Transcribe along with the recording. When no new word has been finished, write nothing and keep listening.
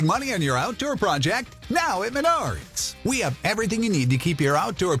Money on your outdoor project? Now at Menards. We have everything you need to keep your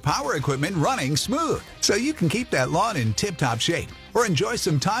outdoor power equipment running smooth, so you can keep that lawn in tip-top shape or enjoy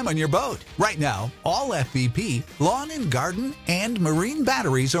some time on your boat. Right now, all FVP, lawn and garden, and marine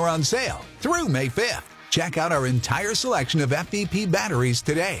batteries are on sale through May 5th. Check out our entire selection of FVP batteries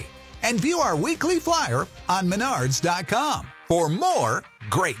today and view our weekly flyer on Menards.com for more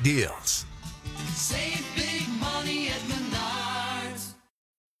great deals. Save big money at Menards.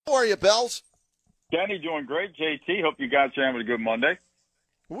 How are you, Bells? Danny, doing great. JT, hope you guys are having a good Monday.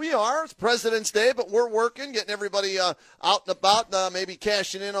 We are. It's President's Day, but we're working, getting everybody out and about, maybe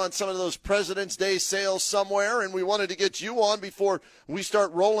cashing in on some of those President's Day sales somewhere. And we wanted to get you on before we start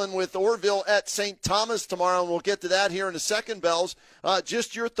rolling with Orville at St. Thomas tomorrow, and we'll get to that here in a second, Bells.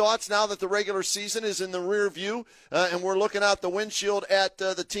 Just your thoughts now that the regular season is in the rear view, and we're looking out the windshield at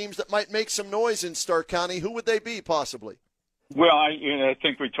the teams that might make some noise in Stark County. Who would they be, possibly? Well, I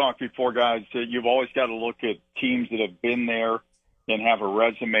think we talked before, guys, that you've always got to look at teams that have been there and have a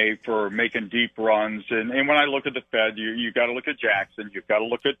resume for making deep runs. And when I look at the Fed, you got to look at Jackson. You've got to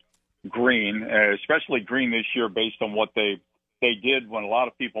look at Green, especially Green this year based on what they did when a lot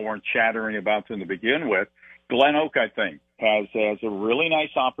of people weren't chattering about them to begin with. Glen Oak, I think, has a really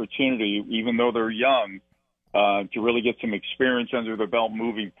nice opportunity, even though they're young, to really get some experience under their belt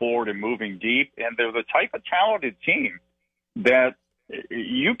moving forward and moving deep. And they're the type of talented team that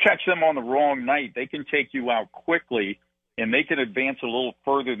you catch them on the wrong night, they can take you out quickly, and they can advance a little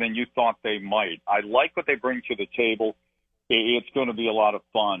further than you thought they might. I like what they bring to the table. It's going to be a lot of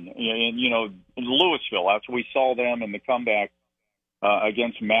fun. And, you know, Louisville, after we saw them in the comeback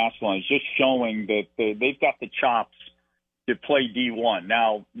against Massillon, is just showing that they've got the chops to play D1.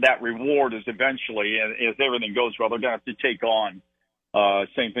 Now, that reward is eventually, as everything goes well, they're going to have to take on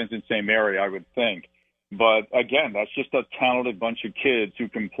St. Vincent St. Mary, I would think. But, again, that's just a talented bunch of kids who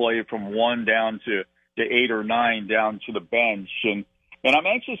can play from 1 down to 8 or 9 down to the bench. And I'm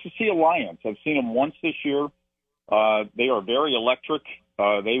anxious to see Alliance. I've seen them once this year. They are very electric.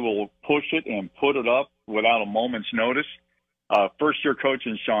 They will push it and put it up without a moment's notice. First-year coach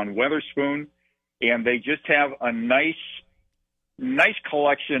in Sean Weatherspoon. And they just have a nice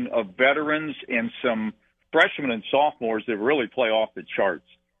collection of veterans and some freshmen and sophomores that really play off the charts.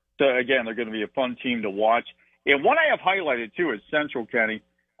 So, again, they're going to be a fun team to watch. And what I have highlighted, too, is Central, Kenny.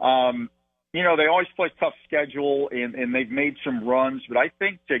 You know, they always play a tough schedule, and they've made some runs. But I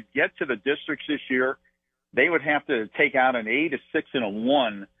think to get to the districts this year, they would have to take out an 8, a 6, and a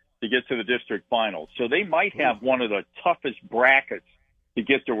 1 to get to the district finals. So they might have one of the toughest brackets to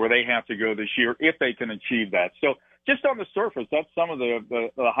get to where they have to go this year if they can achieve that. So just on the surface, that's some of the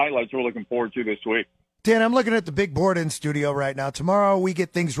highlights we're looking forward to this week. Dan, I'm looking at the big board in studio right now. Tomorrow we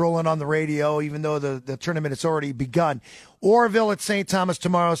get things rolling on the radio, even though the tournament has already begun. Orville at St. Thomas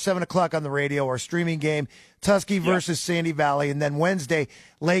tomorrow, 7 o'clock on the radio, our streaming game. Tusky versus Sandy Valley. And then Wednesday,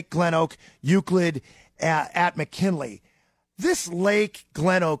 Lake, Glen Oak, Euclid at McKinley. This Lake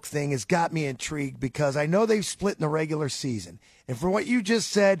Glen Oak thing has got me intrigued because I know they've split in the regular season. And for what you just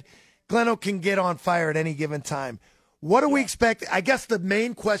said, Glen Oak can get on fire at any given time. What do we expect? I guess the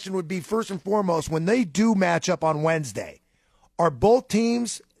main question would be, first and foremost, when they do match up on Wednesday, are both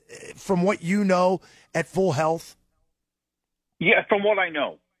teams, from what you know, at full health? Yeah, from what I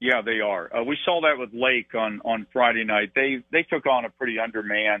know, yeah, they are. We saw that with Lake on Friday night. They took on a pretty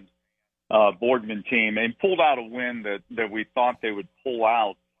undermanned Boardman team and pulled out a win that we thought they would pull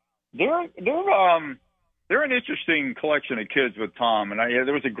out. They're an interesting collection of kids with Tom, and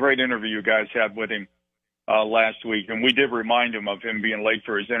there was a great interview you guys had with him last week, and we did remind him of him being late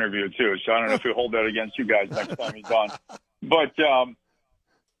for his interview too. So I don't know if he'll hold that against you guys next time he's on. But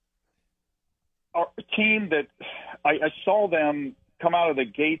our team that I saw them come out of the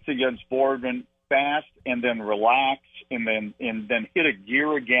gates against Boardman fast and then relax and then hit a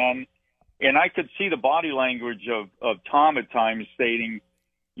gear again. And I could see the body language of Tom at times stating,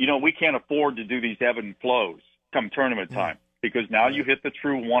 you know, we can't afford to do these ebb and flows come tournament time because now you hit the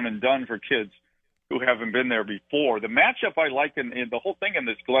true one and done for kids who haven't been there before. The matchup I like in the whole thing in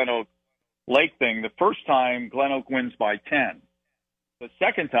this Glen Oak Lake thing, the first time Glen Oak wins by 10. The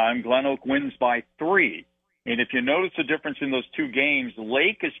second time Glen Oak wins by 3. And if you notice the difference in those two games,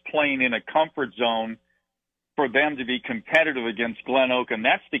 Lake is playing in a comfort zone for them to be competitive against Glen Oak, and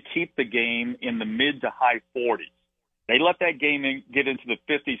that's to keep the game in the mid to high 40s. They let that game get into the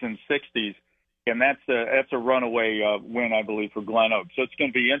 50s and 60s, and that's a runaway win, I believe, for Glen Oak. So it's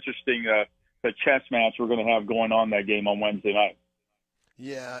going to be interesting, the chess match we're going to have going on that game on Wednesday night.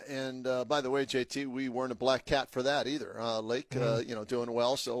 Yeah, and by the way, JT, we weren't a black cat for that either. Lake, doing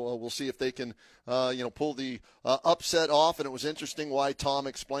well, so we'll see if they can, pull the upset off. And it was interesting why Tom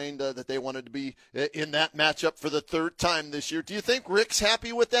explained that they wanted to be in that matchup for the third time this year. Do you think Rick's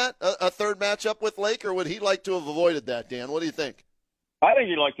happy with that, a third matchup with Lake, or would he like to have avoided that, Dan? What do you think? I think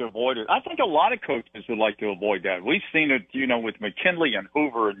you'd like to avoid it. I think a lot of coaches would like to avoid that. We've seen it, with McKinley and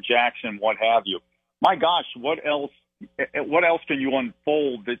Hoover and Jackson, what have you. My gosh, what else can you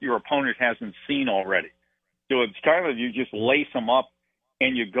unfold that your opponent hasn't seen already? So it's kind of you just lace them up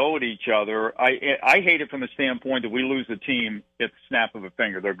and you go at each other. I hate it from the standpoint that we lose the team at the snap of a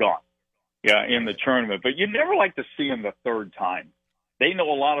finger. They're gone, in the tournament. But you never like to see them the third time. They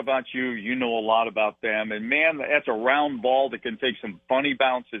know a lot about you. You know a lot about them. And, man, that's a round ball that can take some funny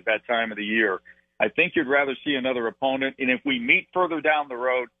bounces that time of the year. I think you'd rather see another opponent. And if we meet further down the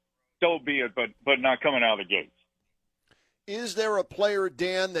road, so be it, but not coming out of the gates. Is there a player,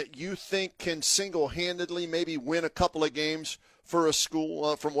 Dan, that you think can single-handedly maybe win a couple of games for a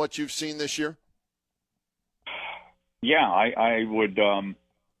school from what you've seen this year? Yeah, I would.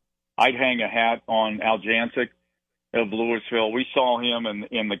 I'd hang a hat on Aljancic of Louisville. We saw him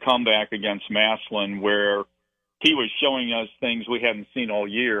in the comeback against Massillon where he was showing us things we hadn't seen all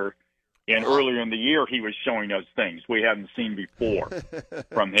year. And earlier in the year, he was showing us things we hadn't seen before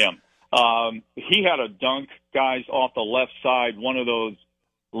from him. He had a dunk, guys, off the left side, one of those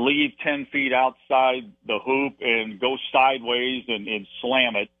leave 10 feet outside the hoop and go sideways and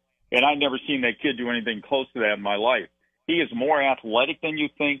slam it. And I've never seen that kid do anything close to that in my life. He is more athletic than you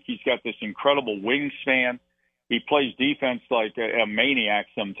think. He's got this incredible wingspan. He plays defense like a maniac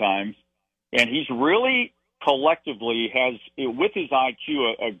sometimes. And he's really collectively has, with his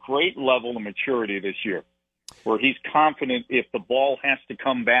IQ, a great level of maturity this year, where he's confident if the ball has to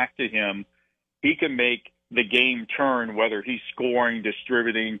come back to him, he can make the game turn, whether he's scoring,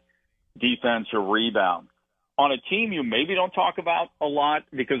 distributing, defense, or rebound. On a team you maybe don't talk about a lot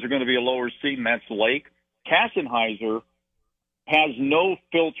because they're going to be a lower seed, and that's Lake, Kassenheiser has no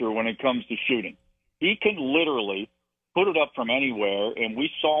filter when it comes to shooting. He can literally put it up from anywhere, and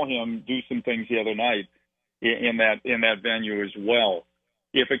we saw him do some things the other night in that venue as well.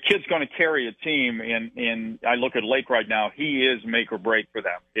 If a kid's going to carry a team, and I look at Lake right now, he is make or break for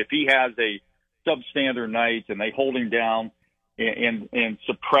them. If he has a substandard night and they hold him down and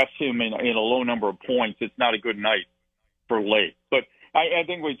suppress him in a low number of points, it's not a good night for Lake. But I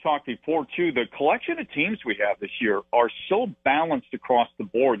think we talked before, too, the collection of teams we have this year are so balanced across the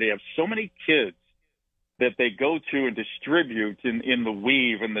board. They have so many kids that they go to and distribute in the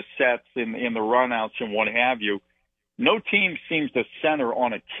weave and the sets and in the runouts and what have you. No team seems to center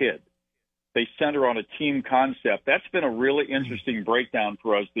on a kid. They center on a team concept. That's been a really interesting breakdown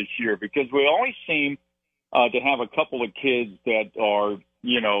for us this year because we always seem to have a couple of kids that are,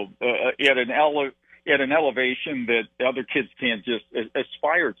 at an elevation that other kids can't just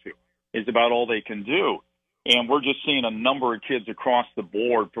aspire to. Is about all they can do. And we're just seeing a number of kids across the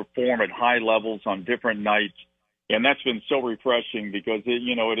board perform at high levels on different nights. And that's been so refreshing because,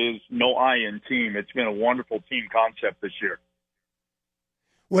 it is no I in team. It's been a wonderful team concept this year.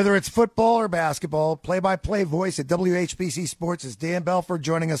 Whether it's football or basketball, play-by-play voice at WHBC Sports is Dan Belford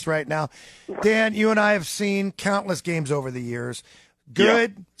joining us right now. Dan, you and I have seen countless games over the years.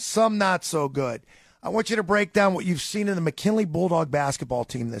 Good, some not so good. I want you to break down what you've seen in the McKinley Bulldog basketball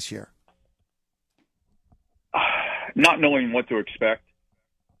team this year. Not knowing what to expect.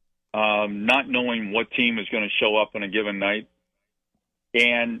 Not knowing what team is going to show up on a given night,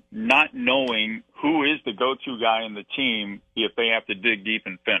 and not knowing who is the go-to guy in the team if they have to dig deep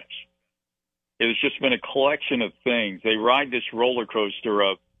and finish. It's just been a collection of things. They ride this roller coaster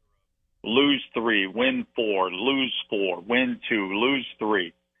of lose 3, win 4, lose 4, win 2, lose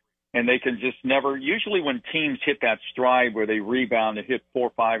 3. And they can just never – usually when teams hit that stride where they rebound and hit 4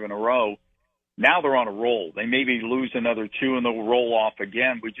 or 5 in a row, now they're on a roll. They maybe lose another 2 and they'll roll off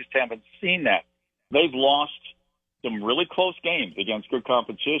again. We just haven't seen that. They've lost some really close games against good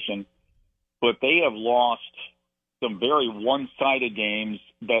competition, but they have lost some very one-sided games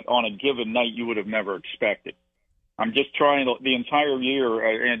that on a given night you would have never expected. I'm just trying to, the entire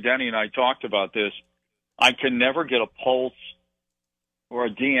year, and Denny and I talked about this, I can never get a pulse or a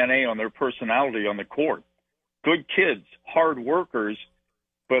DNA on their personality on the court. Good kids, hard workers,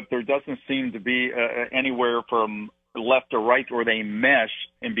 but there doesn't seem to be anywhere from left to right where they mesh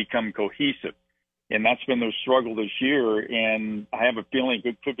and become cohesive. And that's been their struggle this year, and I have a feeling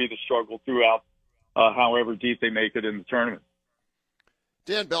it could be the struggle throughout however deep they make it in the tournament.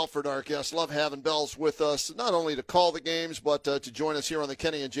 Dan Belford, our guest. Love having Bells with us, not only to call the games, but to join us here on the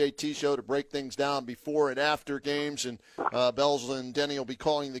Kenny and JT Show to break things down before and after games. And Bells and Denny will be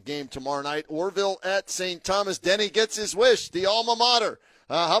calling the game tomorrow night. Orville at St. Thomas. Denny gets his wish, the alma mater.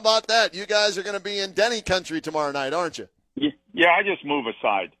 How about that? You guys are going to be in Denny country tomorrow night, aren't you? Yeah, I just move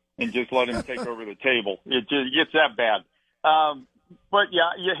aside and just let him take over the table. It just gets that bad. But,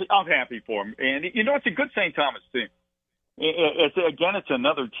 yeah, I'm happy for him. And, it's a good St. Thomas team. It's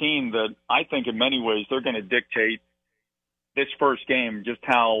another team that I think in many ways they're going to dictate this first game just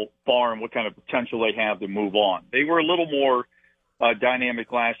how far and what kind of potential they have to move on. They were a little more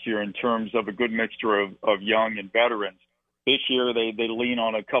dynamic last year in terms of a good mixture of young and veterans. This year they lean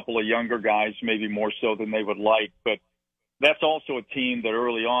on a couple of younger guys, maybe more so than they would like. But that's also a team that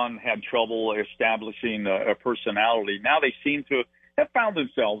early on had trouble establishing a personality. Now they seem to have found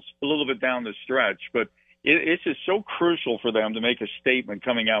themselves a little bit down the stretch, but it's just so crucial for them to make a statement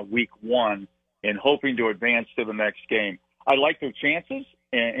coming out week one and hoping to advance to the next game. I like their chances,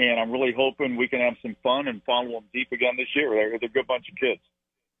 and I'm really hoping we can have some fun and follow them deep again this year. They're a good bunch of kids.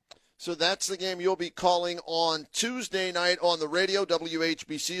 So that's the game you'll be calling on Tuesday night on the radio.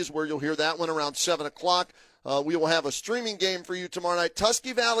 WHBC is where you'll hear that one around 7 o'clock. We will have a streaming game for you tomorrow night.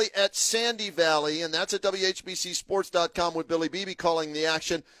 Tusky Valley at Sandy Valley, and that's at WHBCSports.com with Billy Beebe calling the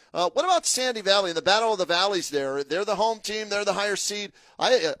action. What about Sandy Valley and the Battle of the Valleys there? They're the home team. They're the higher seed.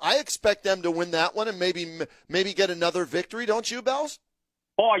 I expect them to win that one and maybe get another victory, don't you, Bells?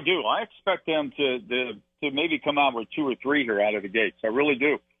 Oh, I do. I expect them to maybe come out with 2 or 3 here out of the gates. I really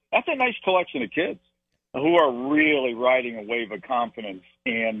do. That's a nice collection of kids who are really riding a wave of confidence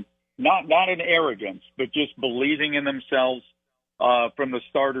and not in arrogance, but just believing in themselves from the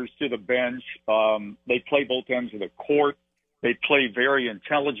starters to the bench. They play both ends of the court. They play very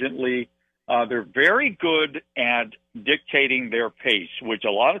intelligently. They're very good at dictating their pace, which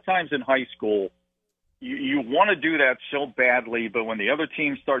a lot of times in high school, you want to do that so badly, but when the other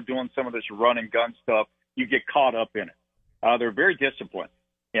teams start doing some of this run and gun stuff, you get caught up in it. They're very disciplined,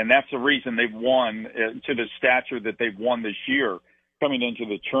 and that's the reason they've won to the stature that they've won this year coming into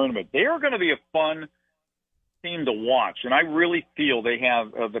the tournament. They are going to be a fun team to watch, and I really feel they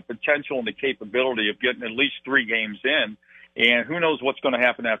have the potential and the capability of getting at least 3 games in, and who knows what's going to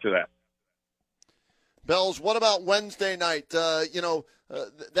happen after that. Bells, what about Wednesday night?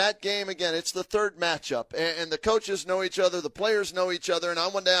 That game, again, it's the third matchup, and the coaches know each other, the players know each other, and I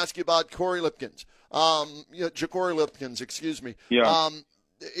wanted to ask you about Corey Lipkins. Ja'Cory Lipkins, excuse me. Yeah.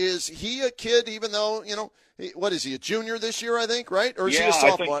 Is he a kid, even though, what is he, a junior this year, I think, right? Or is he a I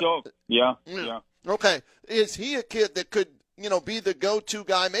sophomore? think so. Yeah. Okay. Is he a kid that could, be the go-to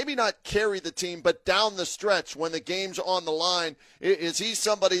guy, maybe not carry the team, but down the stretch when the game's on the line? Is he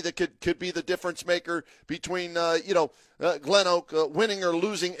somebody that could be the difference maker between, Glen Oak winning or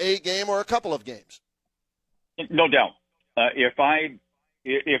losing a game or a couple of games? No doubt. If I'm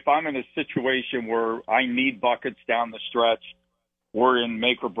in a situation where I need buckets down the stretch, we're in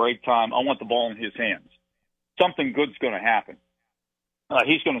make or break time, I want the ball in his hands. Something good's going to happen.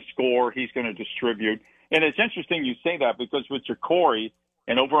 He's going to score. He's going to distribute. And it's interesting you say that because with Ja'Cory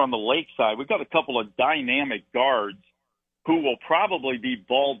and over on the Lakeside, we've got a couple of dynamic guards who will probably be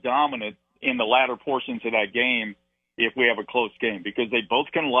ball dominant in the latter portions of that game if we have a close game because they both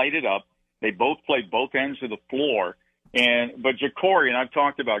can light it up. They both play both ends of the floor. But Ja'Cory, and I've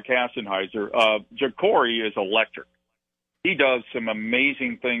talked about Kassenheiser, Ja'Cory is electric. He does some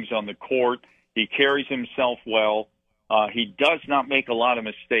amazing things on the court. He carries himself well. He does not make a lot of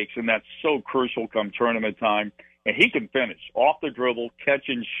mistakes, and that's so crucial come tournament time. And he can finish off the dribble, catch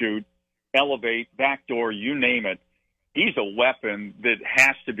and shoot, elevate, backdoor, you name it. He's a weapon that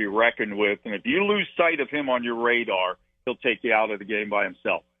has to be reckoned with. And if you lose sight of him on your radar, he'll take you out of the game by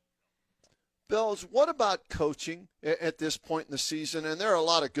himself. Bells, what about coaching at this point in the season? And there are a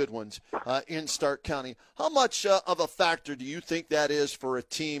lot of good ones in Stark County. How much of a factor do you think that is for a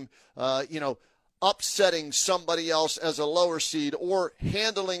team, upsetting somebody else as a lower seed or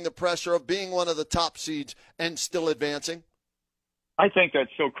handling the pressure of being one of the top seeds and still advancing? I think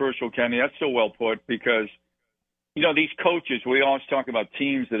that's so crucial, Kenny. That's so well put because, these coaches, we always talk about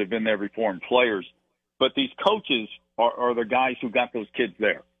teams that have been there before and players, but these coaches are the guys who got those kids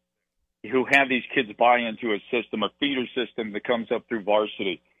there, who have these kids buy into a system, a feeder system that comes up through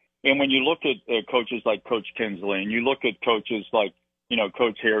varsity. And when you look at coaches like Coach Kinsley and you look at coaches like,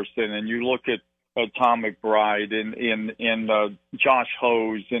 Coach Harrison and you look at Tom McBride and Josh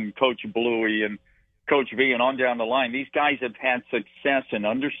Hose and Coach Bluey and Coach V and on down the line, these guys have had success and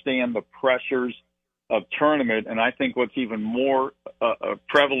understand the pressures of tournament. And I think what's even more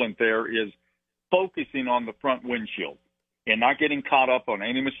prevalent there is focusing on the front windshield. and not getting caught up on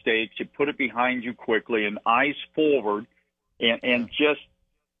any mistakes. You put it behind you quickly and eyes forward, and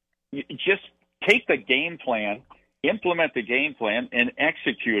just take the game plan, implement the game plan, and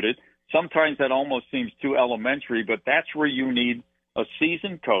execute it. Sometimes that almost seems too elementary, but that's where you need a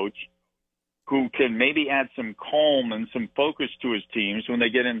seasoned coach who can maybe add some calm and some focus to his teams when they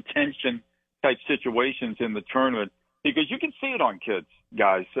get in tension-type situations in the tournament. Because you can see it on kids,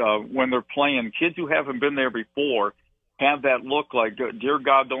 guys, when they're playing. Kids who haven't been there before have that look like, dear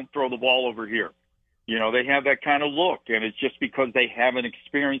God, don't throw the ball over here. You know, they have that kind of look, and it's just because they haven't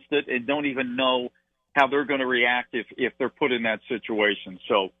experienced it and don't even know how they're going to react if they're put in that situation.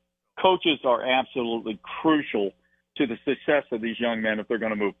 So coaches are absolutely crucial to the success of these young men if they're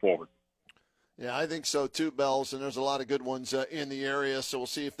going to move forward. Yeah, I think so too, Bells, and there's a lot of good ones in the area, so we'll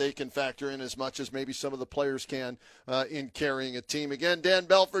see if they can factor in as much as maybe some of the players can in carrying a team. Again, Dan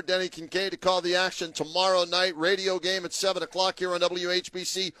Belford, Denny Kincaid to call the action tomorrow night. Radio game at 7 o'clock here on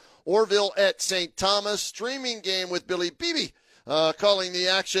WHBC. Orville at St. Thomas. Streaming game with Billy Beebe calling the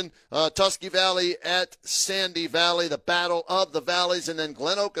action. Tusky Valley at Sandy Valley, the Battle of the Valleys, and then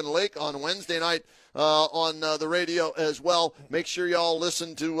Glen Oak and Lake on Wednesday night on the radio as well. Make sure y'all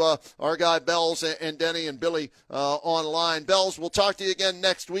listen to our guy Bells and Denny and Billy online. Bells, we'll talk to you again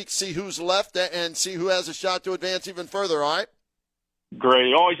next week, see who's left and see who has a shot to advance even further, all right?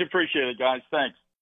 Great. Always appreciate it, guys. Thanks.